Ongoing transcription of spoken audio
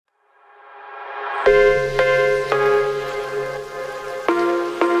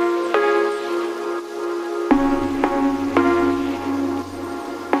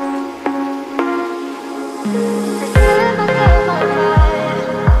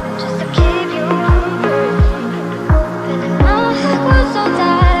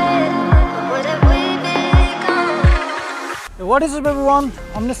What is up everyone,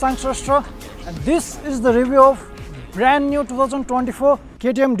 I'm Axor and this is the review of brand new 2024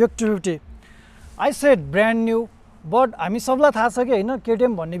 KTM Duke 250. I said brand new, but हामी सबलाई थाहा छ के हैन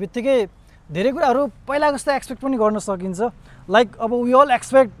KTM भन्ने बित्तिकै धेरै कुराहरु पहिला जस्तो एक्सपेक्ट पनि गर्न सकिन्छ. Like अब we all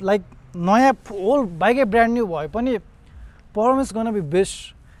expect like नयाँ होल बाइकै ब्रान्ड न्यू भए पनि performance gonna be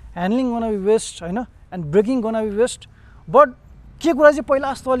best, handling gonna be best हैन and braking gonna be best. But के कुरा चाहिँ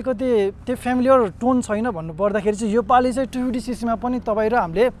पहिला जस्तो अलिकति त्यो फ्यामिलियर टोन छैन भन्नु पर्दाखेरि चाहिँ यो पाली चाहिँ 250 सीसी मा पनि तपाई र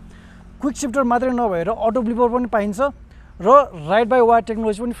हामीले क्विक शिफ्टर मात्रै नभएर अटो ब्लिपर पनि पाइन्छ र राइड बाइ वायर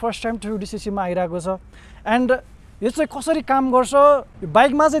टेक्नोलोजी पनि फर्स्ट टाइम 250 सीसी मा आइराको छ. एन्ड यो चाहिँ कसरी काम गर्छ, यो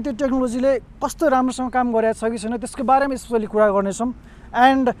बाइकमा चाहिँ त्यो टेक्नोलोजीले कस्तो राम्रोसँग काम गरेको छ कि छैन त्यसको बारेमा स्पेशली कुरा गर्ने छौं.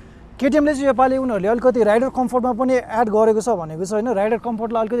 एन्ड केटीएमले चाहिँ यो पाली उनीहरुले अलिकति राइडर कम्फर्टमा पनि एड गरेको छ भनेको छ हैन. राइडर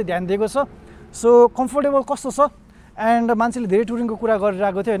कम्फर्टलाई अलिकति ध्यान दिएको छ. सो कम्फर्टेबल कस्तो छ एन्ड मान्छेले धेरै टुरिङको कुरा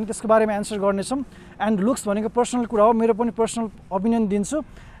गरिरहेको थियो हैन, त्यसको बारेमा एन्सर गर्ने छौं. एन्ड लुक्स भनेको पर्सनल कुरा हो, मेरो पनि पर्सनल ओपिनियन दिन्छु.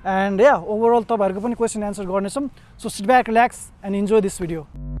 एन्ड या ओभरअल तपाईहरुको पनि क्वेशन एन्सर गर्ने छौं. So sit back, relax and enjoy this video.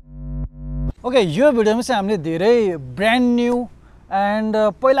 Okay, यो भिडियोमा चाहिँ हामीले धेरै ब्रान्ड न्यू एन्ड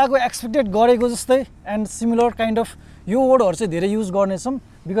पहिलाको एक्सपेक्टेड गरेको जस्तै एन्ड सिमिलर काइन्ड अफ यो वर्डहरु चाहिँ धेरै युज गर्ने छौं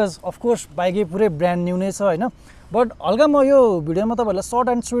बिकज अफ कोर्स बाइकै पुरै ब्रान्ड न्यू नै छ हैन. बट हल्का म यो भिडियोमा तपाईहरुलाई सर्ट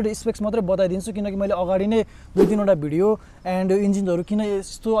एन्ड स्वीट स्पेक्स मात्रै बताइदिन्छु किनकि मैले अगाडि नै दुई तीनवटा भिडियो एन्ड इन्जिनहरु किन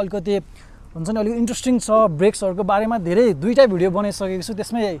यस्तो अलिकति हुन्छ नि अलिक इन्ट्रेस्टिङ छ ब्रेक्सहरुको बारेमा धेरै दुईटा भिडियो बनाइसकेको छु.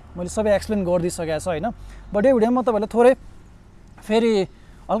 त्यसमै मैले सबै एक्सप्लेन गरिदिइसकेको छु हैन. बट यो भिडियोमा तपाईहरुलाई थोरै फेरि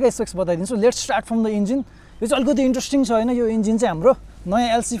हल्का स्पेक्स बताइदिन्छु. Let's start from the engine. यो चाहिँ अलिकति इन्ट्रेस्टिङ छ हैन. यो इन्जिन चाहिँ हाम्रो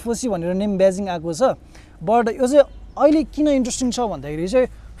नयाँ LC4C भनेर नेम ब्याजिङ आएको छ. बट यो चाहिँ अहिले किन इन्ट्रेस्टिङ छ भन्दाखेरि चाहिँ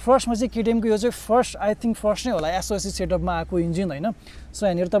फर्स्टमा चाहिँ केटीएमको यो चाहिँ आई थिंक फर्स्ट नै होला SOSC सेटअपमा आएको इन्जिन हैन. सो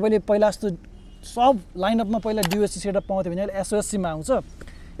यहाँनिर तपाईले पहिला जस्तो सब लाइनअपमा पहिला DOSC सेटअप पाउँथ्यो भने अहिले SOSC मा आउँछ.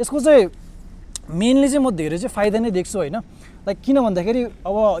 यसको चाहिँ मेनली चाहिँ म धेरै चाहिँ फाइदा नै देख्छु हैन. लाइक किन भन्दाखेरि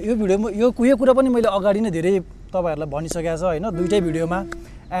अब यो भिडियोमा यो कुरा पनि मैले अगाडि नै धेरै तपाईहरुलाई भनिसकेको छ हैन दुईटै भिडियोमा.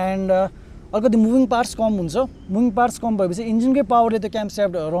 एन्ड अलिकति मुभिङ पार्ट्स कम हुन्छ. मुभिङ पार्ट्स कम भएपछि इन्जिनकै पावरले त्यो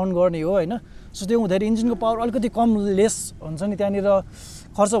क्याम्पस्याफ्ट रन गर्ने हो हैन. सो त्यो हुँदाखेरि इन्जिनको पावर अलिकति कम लेस हुन्छ नि त्यहाँनिर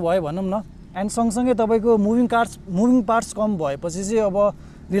खर्च भयो भनौं न. एन्ड सँगसँगै तपाईको मुभिङ पार्ट्स कम भएपछि चाहिँ अब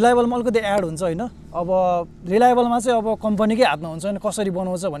रिलायबलमा अलिकति एड हुन्छ हैन. अब रिलायबलमा चाहिँ अब कम्पनीकै हातमा हुन्छ हैन कसरी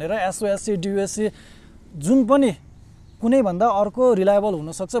बनाउँछ भनेर. SOSC DOSC जुन पनि कुनै भन्दा अर्को रिलायबल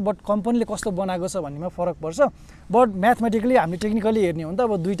हुन सक्छ बट कम्पनीले कस्तो बनाएको छ भन्नेमा फरक पर्छ. बट म्याथमेटिकली हामीले टेक्निकली हेर्ने हो नि त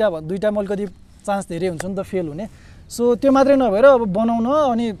अब दुईटामा अलिकति चान्स धेरै हुन्छ नि त फेल हुने. सो त्यो मात्रै नभएर अब बनाउन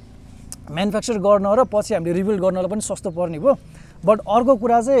अनि म्यानुफ्याक्चर गर्न र पछि हामीले रिबिल्ड गर्नलाई पनि सस्तो पर्ने भयो. बट अर्को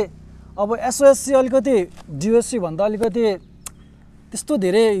कुरा चाहिँ अब SOSC अलिकति DOSC भन्दा अलिकति त्यस्तो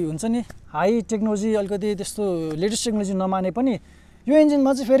धेरै हुन्छ नि हाई टेक्नोलोजी अलिकति त्यस्तो लेटेस्ट टेक्नोलोजी नमाने पनि यो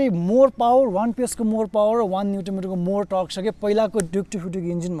इन्जिनमा चाहिँ फेरि मोर पावर 1 PS को मोर पावर र 1 न्युटन मिटरको मोर टर्क छ के पहिलाको ड्युक 250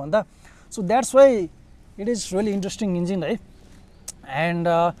 इन्जिन भन्दा. So that's why it is really interesting engine है. And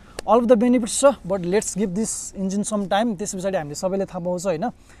all of the benefits छ but let's give this engine some time. त्यस पछाडि हामीले सबैले थाहा पाउँछ हैन.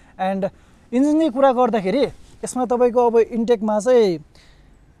 एन्ड इन्जिनकै कुरा गर्दाखेरि यसमा तपाईको अब इन्टेकमा चाहिँ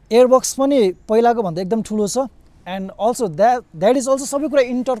एयरबक्स पनि पहिलाको भन्दा एकदम ठुलो छ. And also that is also सबै कुरा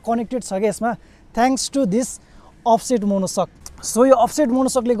इन्टर कनेक्टेड छ के यसमा thanks to this offset मोनोसक. So यो अफसेट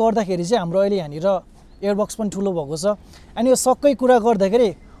मोनोसकले गर्दाखेरि चाहिँ हाम्रो अहिले यहाँनिर एयरबक्स पनि ठुलो भएको छ. एन्ड यो सककै कुरा गर्दाखेरि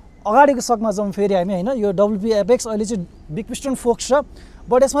अगाडिको सकमा जाउँ फेरि हामी हैन. यो WP एपेक्स अहिले चाहिँ बिग पिस्टन फोक्स छ.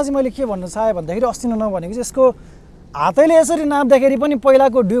 बट यसमा चाहिँ मैले के भन्न चाहे भन्दाखेरि अस्ति नभनेको चाहिँ यसको हातैले यसरी नाप्दाखेरि पनि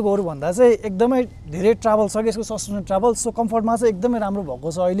पहिलाको ड्युकहरु भन्दा चाहिँ एकदमै धेरै ट्राभल छ के यसको सस्टेन ट्राभल. सो कम्फर्टमा चाहिँ एकदमै राम्रो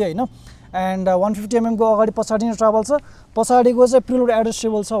भएको छ अहिले हैन. एन्ड 150 mm को अगाडि पछाडि नै ट्राभल छ. पछाडिको चाहिँ प्रिलोड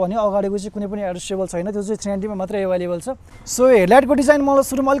एडजस्टेबल छ भने अगाडिको चाहिँ कुनै पनि एडजस्टेबल छैन. त्यो चाहिँ 390 मा मात्रै अवेलेबल छ. सो हेडलाइटको डिजाइन मलाई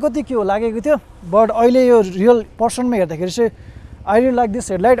सुरुमा अलिकति के हो लागेको थियो बट अहिले यो रियल पर्सनमा हेर्दाखेरि चाहिँ I really like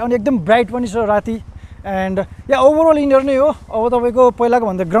this headlight. अनि एकदम ब्राइट पनि छ राति. एन्ड या ओभरअल इन्डियर नै हो. अब तपाईको पहिलाको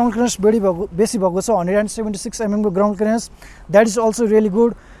भन्दा ग्राउन्ड क्लियरेन्स बेसी भएको छ. 176 mm को ground clearance that is also really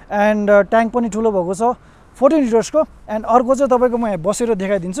good. And tank पनि ठुलो भएको छ 14 लिटर्सको. एन्ड अर्को चाहिँ तपाईको म बसेर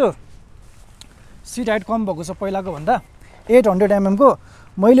देखाइदिन्छु. सिट हाइट कम भएको छ पहिलाको भन्दा 800 mm को.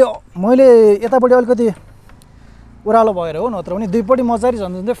 मैले यतापट्टि अलिकति ओह्रालो भएर हो नत्र भने दुईपट्टि मजाले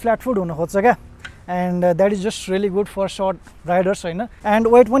झन्झन्दै फ्ल्याट फुट हुन खोज्छ क्या. And that is just really good for short Riders हैन. एन्ड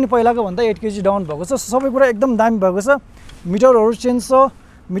वेट पनि पहिलाको भन्दा 8 kg डाउन भएको छ. सबै कुरा एकदम दामी भएको छ. मिटरहरु चेन्ज छ.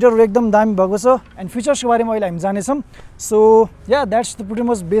 मिटरहरु एकदम दामी भएको छ. एन्ड फिचर्सको बारेमा अहिले हामी जानेछौं. So yeah that's the pretty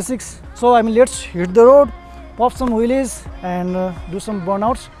much basics. So I mean let's hit the road, pop some व्हिलिज and do some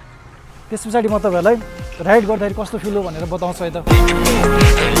burnouts. त्यस पछाडि म तपाईहरुलाई राइड गर्दाखेरि कस्तो फिल हो भनेर बताउँछु है त.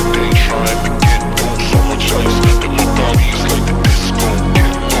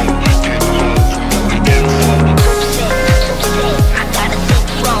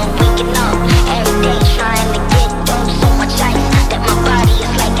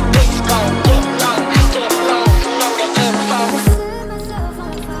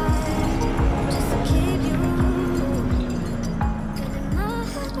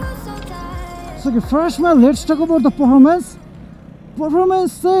 Okay, firstमा let's talk about the performance.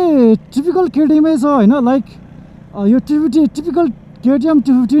 Performance चाहिँ typical KTM छ हैन, लाइक यो typical KTM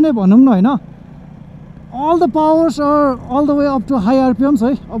 250 नै भनौँ न हैन. All the powers are all the way up to high RPMs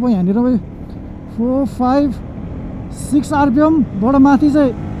है. अब यहाँनिर 4 5 6 RPM बाट माथि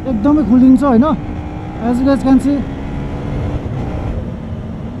चाहिँ एकदमै खुलिन्छ हैन, as you guys can see.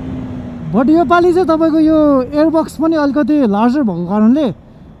 But यो पालि चाहिँ तपाईको यो एयरबक्स पनि अलिकति लार्जर भएको कारणले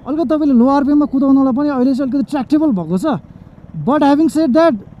अलिकति तपाईले लो आरपिएममा कुदाउनलाई पनि अहिले चाहिँ अलिकति ट्र्याक्टेबल भएको छ. बट ह्याभिङ सेड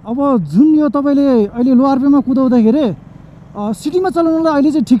द्याट, अब जुन यो तपाईले अहिले लो आरपिएममा कुदाउँदाखेरि सिटीमा चलाउनलाई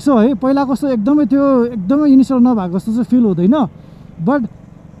अहिले चाहिँ ठिक छ है. पहिला कस्तो एकदमै इनिसियल नभएको जस्तो चाहिँ फिल हुँदैन. बट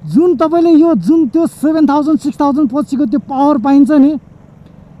जुन तपाईले यो जुन त्यो 7000 6000 पछिको त्यो पावर पाइन्छ नि,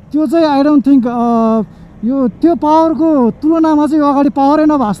 त्यो चाहिँ आई डोन्ट थिङ्क यो त्यो पावरको तुलनामा चाहिँ यो अगाडि पावरै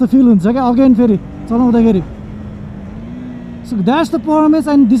नभए जस्तो फिल हुन्छ क्या अगेन फेरि चलाउँदाखेरि. So that's the performance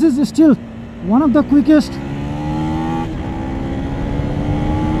and this is still one of the quickest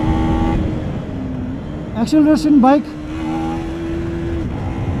acceleration bike.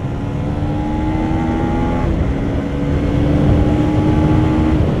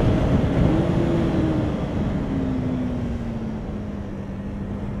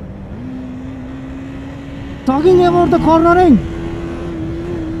 Talking about the cornering,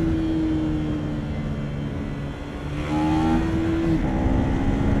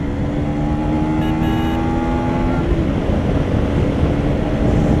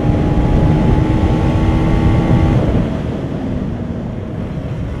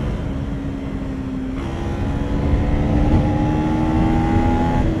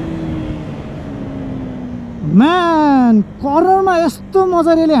 man, कर्नरमा यस्तो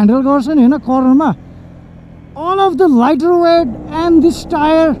मजाले ह्यान्डल गर्छ नि हैन. कर्नरमा all of the lighter weight and this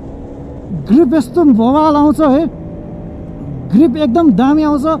tire grip यस्तो बवाल आउँछ है. ग्रिप एकदम दामी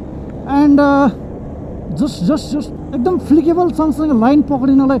आउँछ एन्ड जस्ट एकदम फ्लिकेबल सँगसँगै लाइन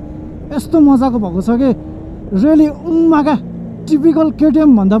पक्रिनलाई यस्तो मजाको भएको छ कि रियली उम्माका टिपिकल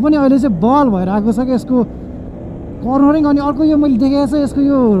केटिएम भन्दा पनि अहिले चाहिँ बल भएर आएको छ कि यसको कर्नरिङ. अनि अर्को यो मैले देखेको छ यसको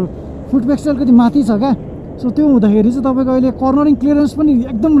यो फुटपेक चाहिँ अलिकति माथि छ क्या. सो त्यो हुँदाखेरि चाहिँ तपाईँको अहिले कर्नरिङ क्लियरेन्स पनि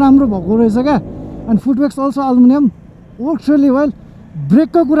एकदम राम्रो भएको रहेछ क्या. And फुटपेक्स also aluminium works really well.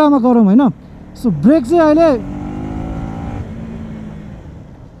 ब्रेकको कुरामा गरौँ होइन, सो ब्रेक चाहिँ अहिले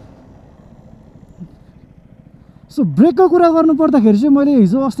ब्रेकको कुरा गर्नु पर्दाखेरि चाहिँ मैले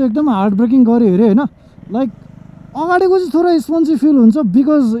हिजो अस्ति एकदम हार्ड ब्रेकिङ गरेँ हेरेँ होइन. लाइक अगाडिको चाहिँ थोरै स्पन्जी फिल हुन्छ,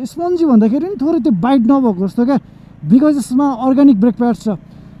 बिकज स्पन्जी भन्दाखेरि पनि थोरै त्यो बाइट नभएको जस्तो क्या, बिकज यसमा अर्ग्यानिक ब्रेक प्याड्स छ.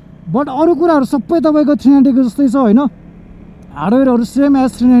 बट अरू कुराहरू सबै तपाईँको 390को जस्तै छ होइन. हार्डवेयरहरू same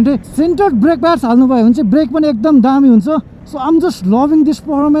as 390. Centred brake pads हाल्नुभयो भने चाहिँ ब्रेक पनि एकदम दामी हुन्छ. So I'm just loving this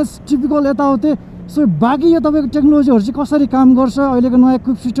performance typical यताउति. सो बाँकी यो तपाईँको टेक्नोलोजीहरू चाहिँ कसरी काम गर्छ, अहिलेको नयाँ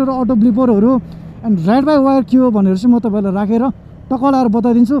quickshifter auto ब्लिपरहरू and ride by wire के हो भनेर चाहिँ म तपाईँलाई राखेर टक्क लाएर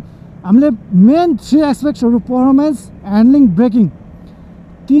बताइदिन्छु. हामीले मेन 3 एस्पेक्ट्सहरू पर्फर्मेन्स, ह्यान्डलिङ, ब्रेकिङ,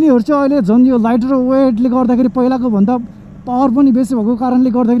 तिनीहरू चाहिँ अहिले झन् यो लाइटर वेटले गर्दाखेरि पहिलाको भन्दा पावर पनि बेसी भएको कारणले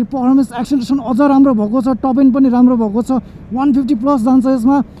गर्दाखेरि पर्फर्मेन्स एक्सेलरेसन अझ राम्रो भएको छ. टप एन्ड पनि राम्रो भएको छ, 150+ जान्छ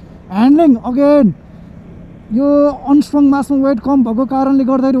यसमा. ह्यान्डलिङ अगेन यो अनस्ट्रङ मासमा वेट कम भएको कारणले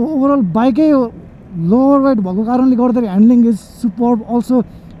गर्दाखेरि ओभरअल बाइकै लोवर वेट भएको कारणले गर्दाखेरि handling is superb also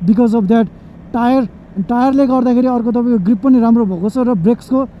because of that. टायरले गर्दाखेरि अर्को तपाईँको ग्रिप पनि राम्रो भएको छ र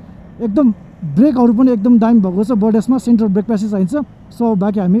ब्रेक्सको एकदम ब्रेकहरू पनि एकदम दामी भएको छ. बट यसमा सेन्टर ब्रेक प्यासेज चाहिन्छ. सो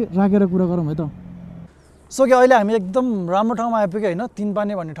बाँकी हामी राखेर कुरा गरौँ है त. सो कि अहिले हामी एकदम राम्रो ठाउँमा आइपुग्यो होइन, 3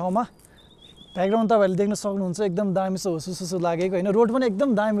 पानी भन्ने ठाउँमा. ब्याकग्राउन्ड तपाईँहरूले देख्न सक्नुहुन्छ एकदम दामी छ, हुसुसुसु लागेको होइन. रोड पनि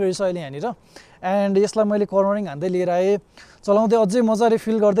एकदम दामी रहेछ अहिले यहाँनिर. एन्ड यसलाई मैले कर्नरिङ हान्दै लिएर आएँ, चलाउँदै अझै मजाले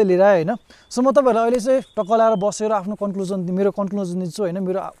फिल गर्दै लिएर आएँ होइन. सो म तपाईँहरूलाई अहिले चाहिँ टक्क लाएर बसेर आफ्नो मेरो कन्क्लुजन दिन्छु होइन,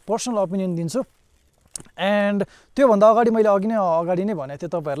 मेरो पर्सनल ओपिनियन दिन्छु. एन्ड त्योभन्दा अगाडि मैले अगाडि नै भनेको थिएँ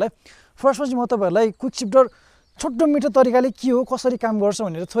तपाईँहरूलाई. फर्स्टमा चाहिँ म तपाईँहरूलाई क्विक शिफ्टर छोटो मिठो तरिकाले के हो, कसरी काम गर्छ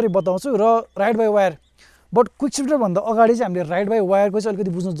भनेर थोरै बताउँछु र ride by wire. But quick शिफ्टरभन्दा अगाडि चाहिँ हामीले राइड बाई वायरको चाहिँ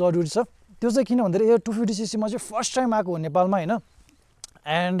अलिकति बुझ्नु जरुरी छ. त्यो चाहिँ किन भन्दाखेरि यो 250cc चाहिँ फर्स्ट टाइम आएको हो नेपालमा होइन.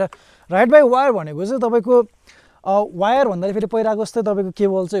 एन्ड राइड बाई वायर भनेको चाहिँ तपाईँको वायर भन्दाखेरि फेरि पहिलाको जस्तै तपाईँको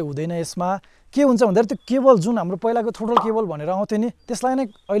केबल चाहिँ हुँदैन यसमा. के हुन्छ भन्दाखेरि त्यो केबल जुन हाम्रो पहिलाको थ्रोटल केबल भनेर आउँथ्यो नि, त्यसलाई नै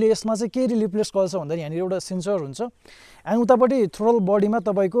अहिले यसमा चाहिँ के रिप्लेस गर्छ भन्दाखेरि यहाँनिर एउटा सेन्सर हुन्छ. एन्ड उतापट्टि थ्रोटल बडीमा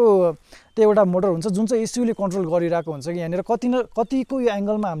तपाईँको त्यो एउटा मोटर हुन्छ जुन चाहिँ इस्युले कन्ट्रोल गरिरहेको हुन्छ कि यहाँनिर कतिको यो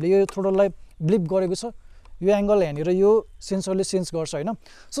एङ्गलमा हामीले यो थ्रोटललाई ब्लिप गरेको छ, यो एङ्गल यहाँनिर यो सेन्सरले सेन्स गर्छ होइन.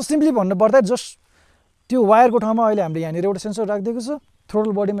 सो सिम्पली भन्नुपर्दा जस्ट त्यो वायरको ठाउँमा अहिले हामीले यहाँनिर एउटा सेन्सर राखिदिएको छ.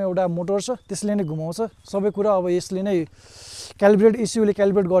 थ्रोटल बडीमा एउटा मोटर छ, त्यसले नै घुमाउँछ सबै कुरा. अब यसले नै इस्युले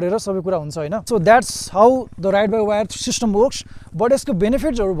क्यालिब्रेट गरेर सबै कुरा हुन्छ होइन. So that's how the ride by wire system works. But यसको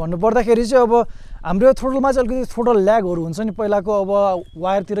बेनिफिट्सहरू भन्नुपर्दाखेरि चाहिँ अब हाम्रो थ्रोटलमा चाहिँ अलिकति थ्रोटल ल्यागहरू हुन्छ नि पहिलाको अब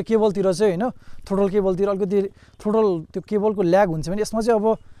वायरतिर केबलतिर चाहिँ होइन थ्रोटल केबलतिर अलिकति थ्रोटल त्यो केबलको ल्याग हुन्छ भने यसमा चाहिँ अब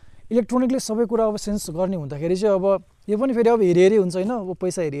इलेक्ट्रोनिकली सबै कुरा अब सेन्स गर्ने हुँदाखेरि चाहिँ अब यो पनि फेरि अब हेरी हुन्छ होइन अब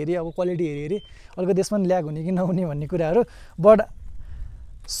पैसा हेरी अब क्वालिटी हेरी अलिकति त्यसमा पनि ल्याग हुने कि नहुने भन्ने कुराहरू but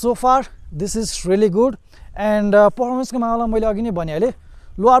so far this is really good and पर्फर्मेन्सको मामलामा मैले अघि नै भनिहालेँ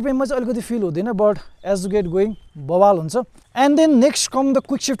लो आरपिएममा चाहिँ अलिकति फिल हुँदैन but as you get going बवाल हुन्छ and then next come the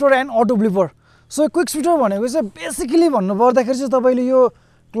quick shifter and auto blipper so quick shifter भनेको चाहिँ बेसिकली भन्नुपर्दाखेरि चाहिँ तपाईँले यो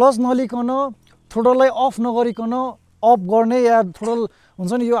क्लच नलिकन थ्रोटललाई अफ नगरिकन अफ गर्ने या थ्रोटल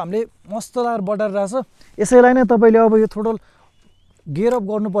हुन्छ नि यो हामीले मस्त लाएर बटाएर छ यसैलाई नै तपाईँले अब यो थ्रोटल गियर अप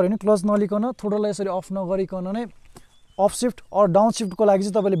गर्नु पऱ्यो भने क्लच नलिकन थ्रोटललाई यसरी अफ नगरिकन नै अफ शिफ्ट अर डाउन शिफ्टको लागि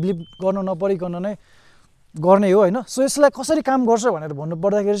चाहिँ तपाईँले ब्लिप गर्न नपरिकन नै गर्ने हो होइन सो यसलाई कसरी काम गर्छ भनेर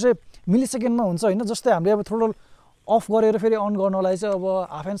भन्नुपर्दाखेरि चाहिँ मिली सेकेन्डमा हुन्छ होइन जस्तै हामीले अब थ्रोटल अफ गरेर फेरि अन गर्नलाई चाहिँ अब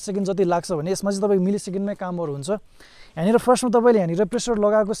हाफ एन सेकेन्ड जति लाग्छ भने यसमा चाहिँ तपाईँको मिली सेकेन्डमै कामहरू हुन्छ यहाँनिर फर्स्टमा तपाईँले यहाँनिर प्रेसर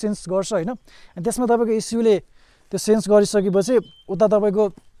लगाएको सेन्स गर्छ होइन अनि त्यसमा तपाईँको इस्युले त्यो सेन्स गरिसकेपछि उता तपाईँको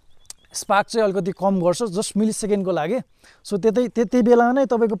स्पार्क चाहिँ अलिकति कम गर्छ जस्ट मिली सेकेन्डको लागि सो त्यति बेला नै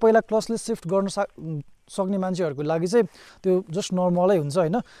तपाईँको पहिला क्लचले शिफ्ट गर्न सक्ने मान्छेहरूको लागि चाहिँ त्यो जस्ट नर्मलै हुन्छ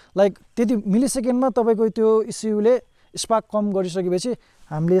होइन लाइक त्यति मिली सेकेन्डमा तपाईँको त्यो इस्युले स्पार्क कम गरिसकेपछि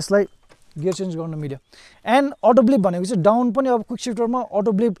हामीले यसलाई गियर चेन्ज गर्न मिल्यो एन्ड अटो ब्लिप भनेको चाहिँ डाउन पनि अब क्विक शिफ्टरमा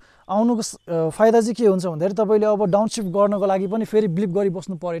अटो ब्लिप आउनुको फाइदा चाहिँ के हुन्छ भन्दाखेरि तपाईँले अब डाउन शिफ्ट गर्नको लागि पनि फेरि ब्लिप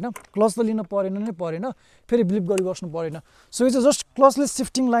गरिबस्नु परेन क्लच त लिनु परेन फेरि ब्लिप गरिबस्नु परेन सो यो चाहिँ जस्ट क्लचले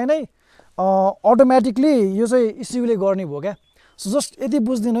शिफ्टिङलाई नै अटोमेटिकली यो चाहिँ इस्युले गर्ने भयो क्या सो जस्ट यति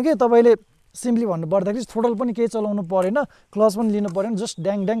बुझ्दिनँ कि तपाईँले सिम्पली भन्नुपर्दाखेरि थ्रोटल पनि केही चलाउनु परेन क्लच पनि लिनु परेन जस्ट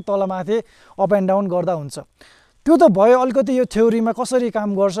ड्याङ ड्याङ तलमाथि अप एन्ड डाउन गर्दा हुन्छ त्यो त भयो अलिकति यो थ्योरीमा कसरी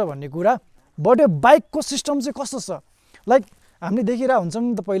काम गर्छ भन्ने कुरा बट यो बाइकको सिस्टम चाहिँ कस्तो छ लाइक हामीले देखिरहेको हुन्छौँ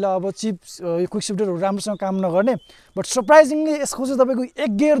नि त पहिला अब चिप क्विक शिफ्टरहरू राम्रोसँग काम नगर्ने बट सरप्राइजिङली यसको चाहिँ तपाईँको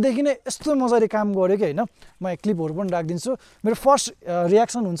एक गियरदेखि नै यस्तो मजाले काम गर्यो कि होइन म क्लिपहरू पनि राखिदिन्छु मेरो फर्स्ट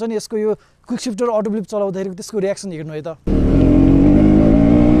रियाक्सन हुन्छ नि यसको यो क्विक शिफ्टर अटो ब्लिप चलाउँदाखेरि त्यसको रियाक्सन हेर्नु है त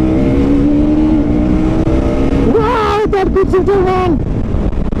quick shifter man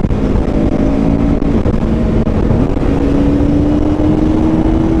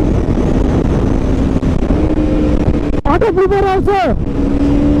auto blipper also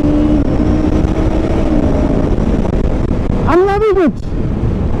I'm loving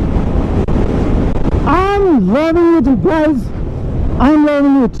it guys I'm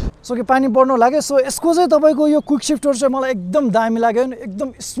loving it so के पानी पर्न लाग्यो सो यसको चाहिँ तपाईको यो क्विक शिफ्टर चाहिँ मलाई एकदम दामी लाग्यो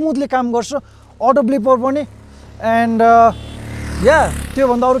एकदम स्मुथली काम गर्छ अटो ब्लिपर पनि एन्ड या त्यो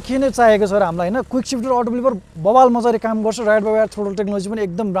भन्दा अरु के नै चाहिएको छ र हामीलाई हैन क्विक शिफ्टर अटो ब्लिपर बवाल मजाले काम गर्छ ride by wire throttle technology पनि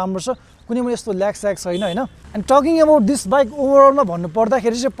एकदम राम्रो छ कुनै पनि यस्तो ल्याग स्याग छैन हैन and talking about this bike ओभरअलमा भन्नु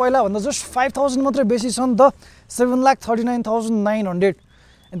पर्दाखेरि चाहिँ पहिला भन्दा जस्ट 5000 मात्रै बेसी छ नि त 7,39,900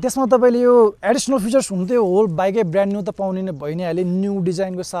 एन्ड त्यसमा तपाईले यो एडिसनल फिचर्स हुन्थ्यो होल बाइकै ब्रान्ड न्यू त पाउने नै भइ नै हाले न्यू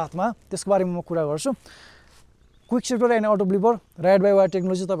डिजाइनको साथमा त्यसको बारेमा म कुरा गर्छु quick shifter and auto blipper ride by wire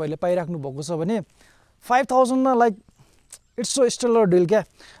technology तपाईहरुले पाइराख्नु भएको छ भने 5000 मा like it's so stellar deal क्या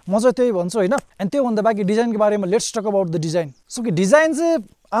म चाहिँ त्यही भन्छु हैन एन्ड त्यो भन्दा बाकी डिजाइनको बारेमा let's talk about the design so कि डिजाइन चाहिँ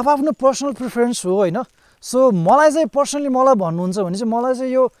आफ्नो पर्सनल प्रेफरेन्स हो हैन सो मलाई चाहिँ पर्सनली मलाई भन्नुहुन्छ भने चाहिँ मलाई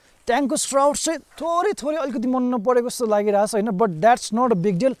चाहिँ यो ट्याङ्कको स्ट्राउट चाहिँ थोरै अलिकति मन नपरेको जस्तो लागिरहेछ हैन but that's not a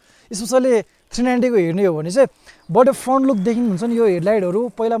big deal specially 390 को हेर्ने हो भने चाहिँ बट फ्रन्ट लुक देखिनु हुन्छ नि यो हेडलाइटहरु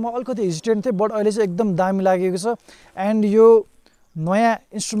पहिला म अलिकति हेजिटेन्ट थिएँ बट अहिले चाहिँ एकदम दामी लागेको छ एन्ड यो नयाँ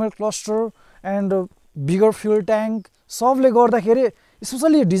instrument cluster and bigger fuel tank सबले गर्दाखेरि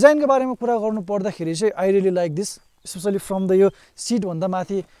स्पेशली डिजाइनको बारेमा कुरा गर्नु पर्दाखेरि चाहिँ I really like this specially from the यो सिट भन्दा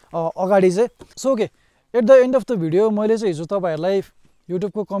माथि अगाडि चाहिँ so okay at the and of the video मैले चाहिँ हिजो तपाईहरुलाई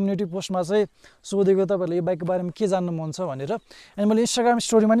युट्युबको कम्युनिटी पोस्टमा चाहिँ सोधेको तपाईहरुले यो बाइकको बारेमा के जान्न मन छ भनेर एन्ड मैले इन्स्टाग्राम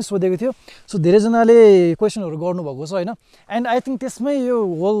स्टोरीमा नि सोधेको थियो सो धेरै जनाले क्वेशनहरु गर्नु भएको छ हैन एन्ड आई थिंक त्यसमै यो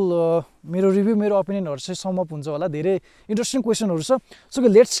होल मेरो रिभ्यू मेरो ओपिनियनहरु चाहिँ सम अप हुन्छ होला धेरै इन्ट्रेस्टिङ क्वेशनहरु छ so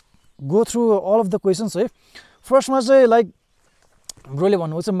let's go through all of the questions है फर्स्टमा चाहिँ लाइक ब्रोले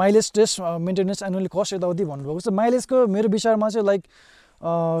भन्नुभएको छ mileage test maintenance annually cost यताउति भन्नुभएको छ माइलेजको मेरो विचारमा चाहिँ लाइक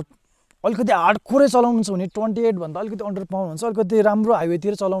अलिकति हार्डकोरै चलाउनुहुन्छ भने 28 भन्दा अलिकति अन्डर पाउनुहुन्छ अलिकति राम्रो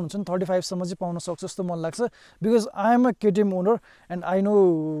हाइवेतिर चलाउनुहुन्छ भने 35 सम्म चाहिँ पाउन सक्छ जस्तो मन लाग्छ because I am a KTM owner and I know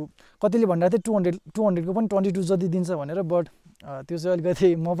कतिले भनिरहेको थियो 200 को पनि 22 जति दिन्छ भनेर बट त्यो चाहिँ अलिकति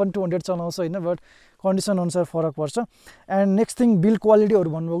म पनि 200 चलाउँछु हैन बट कन्डिसन अनुसार फरक पर्छ एन्ड नेक्स्ट थिङ बिल्ड क्वालिटीहरु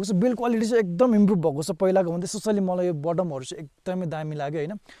भन्नुभएको छ बिल्ड क्वालिटी चाहिँ एकदम इम्प्रुभ भएको छ पहिलाको भन्दा स्पेशली मलाई यो बटमहरु चाहिँ एकदमै दामी लाग्यो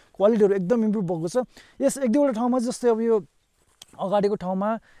हैन क्वालिटीहरु एकदम इम्प्रुभ भएको छ यस एक दुईवटा ठाउँमा जस्तै अब यो अगाडिको ठाउँमा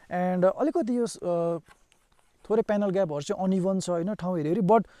एन्ड अलिकति यो थोरै प्यानल ग्यापहरु चाहिँ अनइभन छ हैन ठाउँ हेरी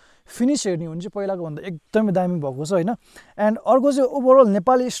बट फिनिश हेर्ने हो भने चाहिँ पहिलाको भन्दा एकदमै दामी भएको छ हैन एन्ड अर्को चाहिँ ओभरअल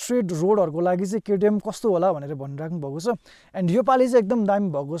नेपाली स्ट्रेट रोडहरुको लागि चाहिँ केटीएम कस्तो होला भनेर भनिराख्नु भएको छ एन्ड यो पाली चाहिँ एकदम दामी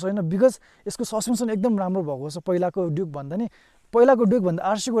भएको छ हैन बिकज यसको सस्पेन्सन एकदम राम्रो भएको छ पहिलाको ड्युक भन्दा नि पहिलाको ड्युक भन्दा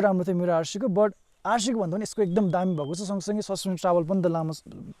आरसी को राम्रो थियो मेरो आरसी को बट आरसी को भन्दा पनि यसको एकदम दामी भएको छ सँगसँगै सस्पेन्सन ट्राभल पनि त लामो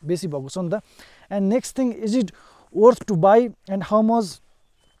बेसी भएको छ नि त and next thing is it worth to buy and how much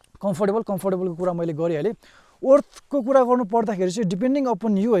कम्फर्टेबलको कुरा मैले गरिहालेँ वर्थको कुरा गर्नु पर्दाखेरि चाहिँ डिपेन्डिङ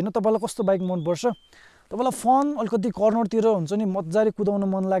अपन यु हैन तपाईलाई कस्तो बाइक मन पर्छ तपाईलाई फन अलिकति कर्नरतिर हुन्छ नि मज्जाले कुदाउन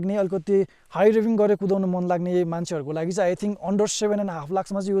मन लाग्ने अलिकति हाई रेभिङ गरेर कुदाउन मन लाग्ने मान्छेहरुको लागि चाहिँ आई थिंक अन्डर 7.5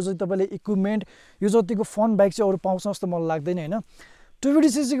 लाखमा चाहिँ यो चाहिँ तपाईले इक्विपमेन्ट यो जतिको फन बाइक चाहिँ अरु पाउँछ जस्तो मलाई लाग्दैन हैन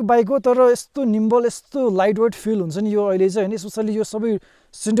 250cc को बाइक हो तर यस्तो निम्बल यस्तो लाइट वेट फिल हुन्छ नि यो अहिले चाहिँ हैन स्पेशली यो सबै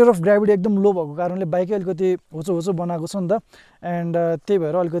सेन्टर अफ ग्राभिटी एकदम लो भएको कारणले बाइकै अलिकति होचो बनाएको छ नि त एन्ड त्यही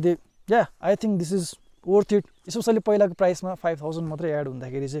भएर अलिकति या I think this is worth it specially पहिलाको प्राइसमा 5000 मात्रै एड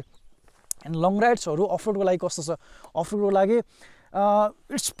हुँदाखेरि चाहिँ एन्ड लङ राइड्सहरु अफरोडको लागि कस्तो छ अफरोडको लागि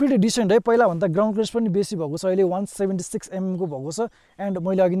इट्स प्रिटी डिसेन्ट है पहिला भन्दा ग्राउन्ड क्लियरेन्स पनि बेसी भएको छ अहिले 176 mm को भएको छ एन्ड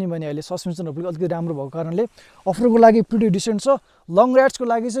मैले अघि नै भने अहिले सस्पेन्सनहरु पनि अलिकति राम्रो भएको कारणले अफरोडको लागि प्रिटी डिसेन्ट छ लङ राइड्सको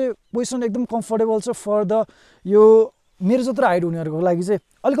लागि चाहिँ पोजिसन एकदम कम्फर्टेबल छ फर द यो मेरो जत्रो हाइट हुनेहरुको लागि चाहिँ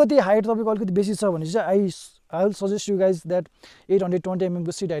अलिकति हाइट तपाईको अलिकति बेसी छ भने चाहिँ I will suggest you guys that 820 mm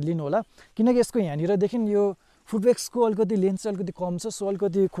को सीट हाइट लिनु होला किनकि यसको यहाँनिर देखि यो फुटपेक्स को अलिकति लेन्थ चाहिँ अलिकति कम छ सो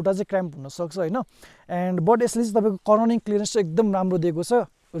अलिकति खुट्टा चाहिँ क्र्याम्प हुन सक्छ हैन एन्ड बट यसले चाहिँ तपाईको कर्नरिङ क्लियरेन्स चाहिँ एकदम राम्रो दिएको छ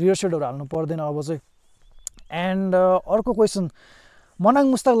रियर सेडहरु हाल्नु पर्दैन अब चाहिँ एन्ड अर्को क्वेशन मनाङ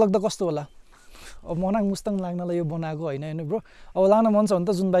मुस्ताङ लाग्दा कस्तो होला अब मनाङ मुस्ताङ लाग्नलाई यो बनाएको हैन हैन ब्रो अब लान मन छ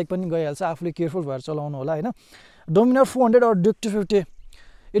भने त जुन बाइक पनि गइहाल्छ आफुले केयरफुल भएर चलाउनु होला हैन डोमिनर 400 और ड्युक 250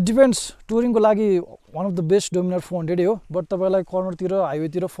 इट डिपेन्ड्स टुरिङको लागि one of the best Dominar 400 हो बट तपाईलाई कर्नरतिर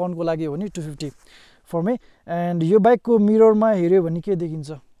हाइवेतिर फनको लागि हो नि 250 फर मी एन्ड यो बाइकको मिररमा हेर्यो भने के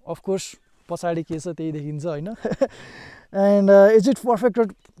देखिन्छ अफ कोर्स पछाडी के छ त्यही देखिन्छ हैन एन्ड इज इट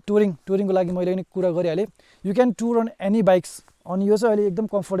पर्फेक्ट टुरिङको लागि मैले नि कुरा गरिहालेँ you can tour on any bikes अनि यो चाहिँ अहिले एकदम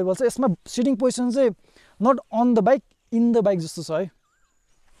कम्फर्टेबल छ यसमा सिटिङ पोजिसन चाहिँ not on the bike in the bike जस्तो छ है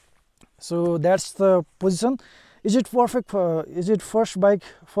so that's the position is it perfect is it first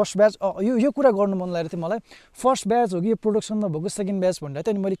batch यो कुरा गर्नु मन लागेको थियो मलाई फर्स्ट ब्याच हो कि यो प्रोडक्सनमा भएको सेकेन्ड ब्याच भनेर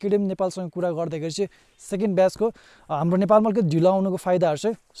थियो अनि मैले केटीएम नेपालसँग कुरा गर्दाखेरि चाहिँ सेकेन्ड ब्याचको हाम्रो नेपालमा अलिकति ढिलो आउनुको फाइदाहरु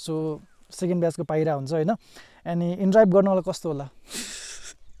चाहिँ सो सेकेन्ड ब्याचको पाइरा हुन्छ हैन अनि इनड्राइभ गर्नलाई कस्तो होला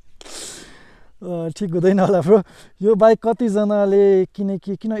ठीक हुँदैन होला ब्रो यो बाइक कति जनाले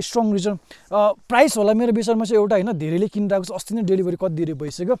किन स्ट्रङ रिजन प्राइस होला मेरो विचारमा चाहिँ एउटा हैन धेरैले किनिरहेको छ अस्ति नै डेलिभरी कति धेरै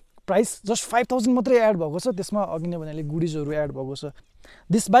भइसक्यो प्राइस जस्ट 5000 मात्रै एड भएको छ त्यसमा अघि नै भने गुडिजहरु एड भएको छ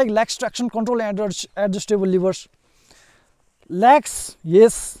this bike lakhs traction control and adjustable लिभर्स lakhs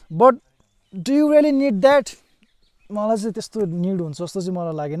yes but do you really need that मलाई चाहिँ त्यस्तो निड हुन्छ जस्तो चाहिँ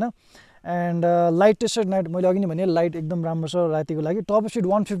मलाई लागेन एन्ड लाइट टेस्टेड नाइट मैले अघि नै भने लाइट एकदम राम्रो छ रातिको लागि top speed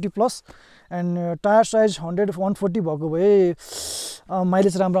 150 plus and tyre size 100-140 भएको भए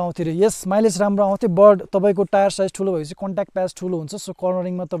माइलेज राम्रो आउँथ्यो रे यस माइलेज राम्रो आउँथ्यो बट तपाईको टायर साइज ठुलो भएपछि कन्ट्याक्ट प्याच ठुलो हुन्छ सो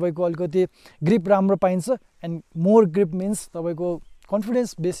कर्नरिङमा तपाईको अलिकति ग्रिप राम्रो पाइन्छ एन्ड मोर ग्रिप मिन्स तपाईको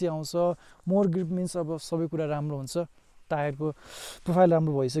कन्फिडेन्स बेसी आउँछ मोर ग्रिप मिन्स अब सबै कुरा राम्रो हुन्छ टायरको प्रोफाइल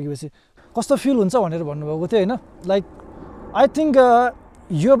राम्रो भइसकेपछि कस्तो फिल हुन्छ भनेर भन्नुभएको थियो हैन लाइक आई थिंक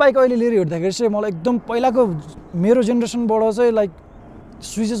यो बाइक अहिले लिएर हिँड्दाखेरि चाहिँ मलाई एकदम पहिलाको मेरो जेनेरेसनबाट चाहिँ लाइक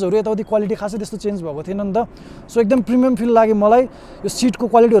स्विचेसहरु यताउति क्वालिटी खासै त्यस्तो चेन्ज भएको थिएन नि त सो एकदम प्रिमियम फिल लाग्यो मलाई यो सिटको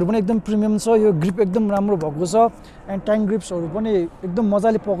क्वालिटीहरु पनि एकदम प्रिमियम छ यो ग्रिप एकदम राम्रो भएको छ एन्ड ट्याङ्क ग्रिप्सहरु पनि एकदम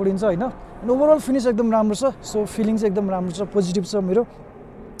मजाले पक्रिन्छ हैन एन्ड ओभरअल फिनिश एकदम राम्रो छ सो फिलिङ चाहिँ एकदम राम्रो छ पोजिटिभ छ मेरो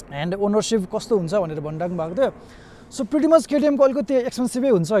एन्ड ओनरशिप कस्तो हुन्छ भनेर भनिराख्नु भएको थियो सो प्रिटी मच केटीएम को अलिकति एक्सपेन्सिभै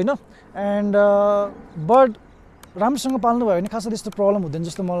हुन्छ हैन एन्ड बट राम्रोसँग पाल्नु भयो भने खासै त्यस्तो प्रब्लम हुँदैन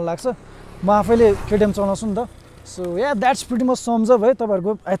जस्तो मलाई लाग्छ म आफैले केटीएम चलाउँछु नि त so yeah that's pretty much sums up है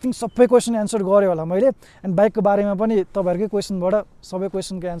तपाईहरुको आई थिंक सबै क्वेशन एन्सर गरे होला मैले एन्ड बाइकको बारेमा पनि तपाईहरुकै क्वेशनबाट सबै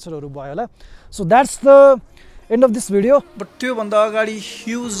क्वेशनको एन्सरहरु भयो होला so that's the and of this video but त्यो भन्दा अगाडि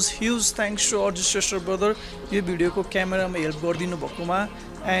huge thanks to quickshifter brother yo भिडियोको क्यामेरामा help गरिदिनु भएकोमा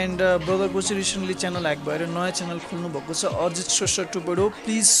एन्ड ब्रदरको चाहिँ रिसेन्टली च्यानल ह्याक भएर नयाँ च्यानल खोल्नु भएको छ quickshifter 2.0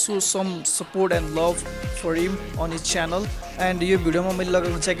 please so some support and love for him on his channel and यो भिडियोमा मैले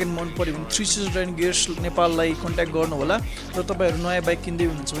लगाएको ज्याकेट मन पर्यो भने 3 Seasons एन्ड गियर्स नेपाललाई कन्ट्याक्ट गर्नु होला र तपाईहरु नयाँ बाइक किन्दै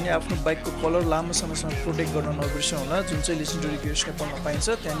हुनुहुन्छ भने आफ्नो बाइकको कलर लामो समयसम्म प्रोटेक्ट गर्न नबिर्सनु होला जुन चाहिँ लेजेन्डरी गियर्स नेपालमा पाइन्छ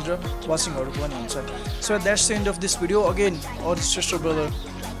त्यहाँनिर वाशिङहरु पनि हुन्छ so that's the and of this video again quickshifter brother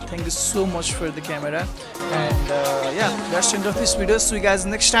thank you so much for the camera and yeah that's the end of this video. See you guys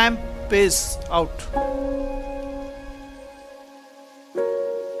next time. Peace out.